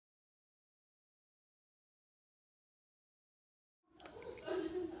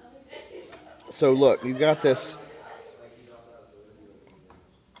So look, you've got this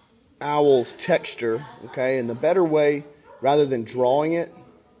owl's texture, okay? And the better way, rather than drawing it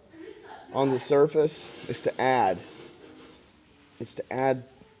on the surface, is to add. It's to add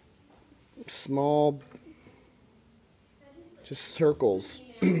small, just circles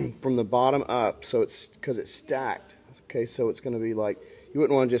from the bottom up. So it's because it's stacked. Okay, so it's going to be like, you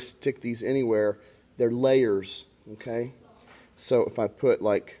wouldn't want to just stick these anywhere. They're layers, okay? So if I put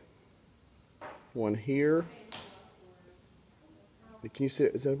like one here, can you see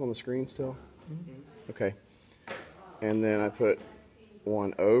it? Is that up on the screen still? Mm-hmm. Okay. And then I put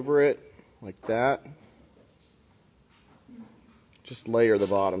one over it, like that. Just layer the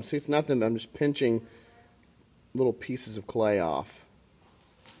bottom. See, it's nothing. I'm just pinching little pieces of clay off.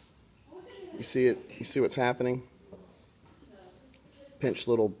 You see it? You see what's happening? Pinch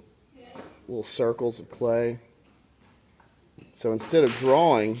little circles of clay. So instead of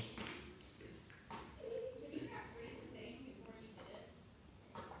drawing,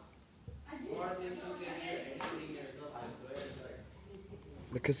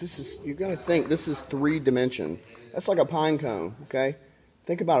 because this is, you've got to think, this is 3-dimension. That's like a pine cone, okay?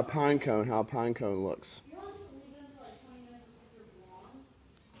 Think about a pine cone, how a pine cone looks.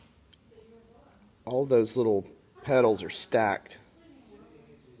 All those little petals are stacked.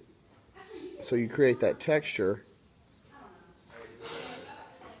 So you create that texture.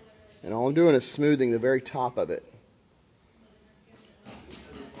 And all I'm doing is smoothing the very top of it.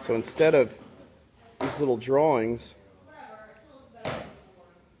 So instead of these little drawings,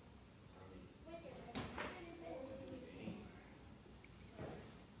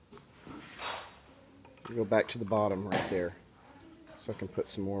 go back to the bottom right there, so I can put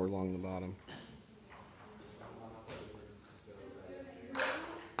some more along the bottom.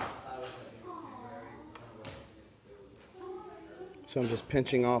 So I'm just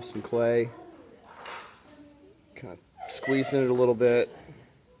pinching off some clay, kind of squeezing it a little bit,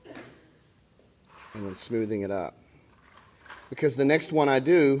 and then smoothing it up. Because the next one I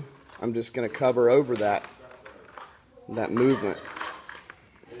do, I'm just going to cover over that movement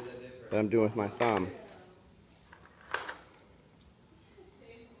that I'm doing with my thumb.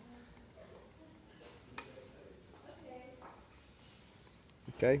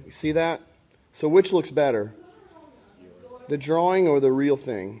 Okay, you see that? So which looks better? The drawing or the real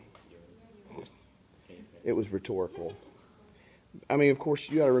thing? It was rhetorical. I mean, of course,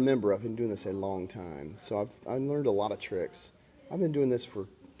 you got to remember, I've been doing this a long time. So I've learned a lot of tricks. I've been doing this for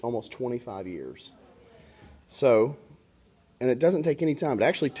almost 25 years. So, and it doesn't take any time. It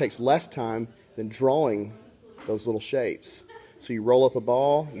actually takes less time than drawing those little shapes. So you roll up a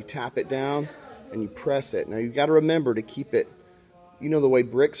ball, you tap it down, and you press it. Now you've got to remember to keep it, you know the way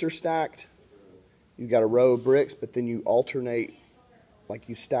bricks are stacked? You've got a row of bricks, but then you alternate, like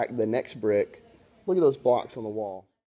you stack the next brick. Look at those blocks on the wall.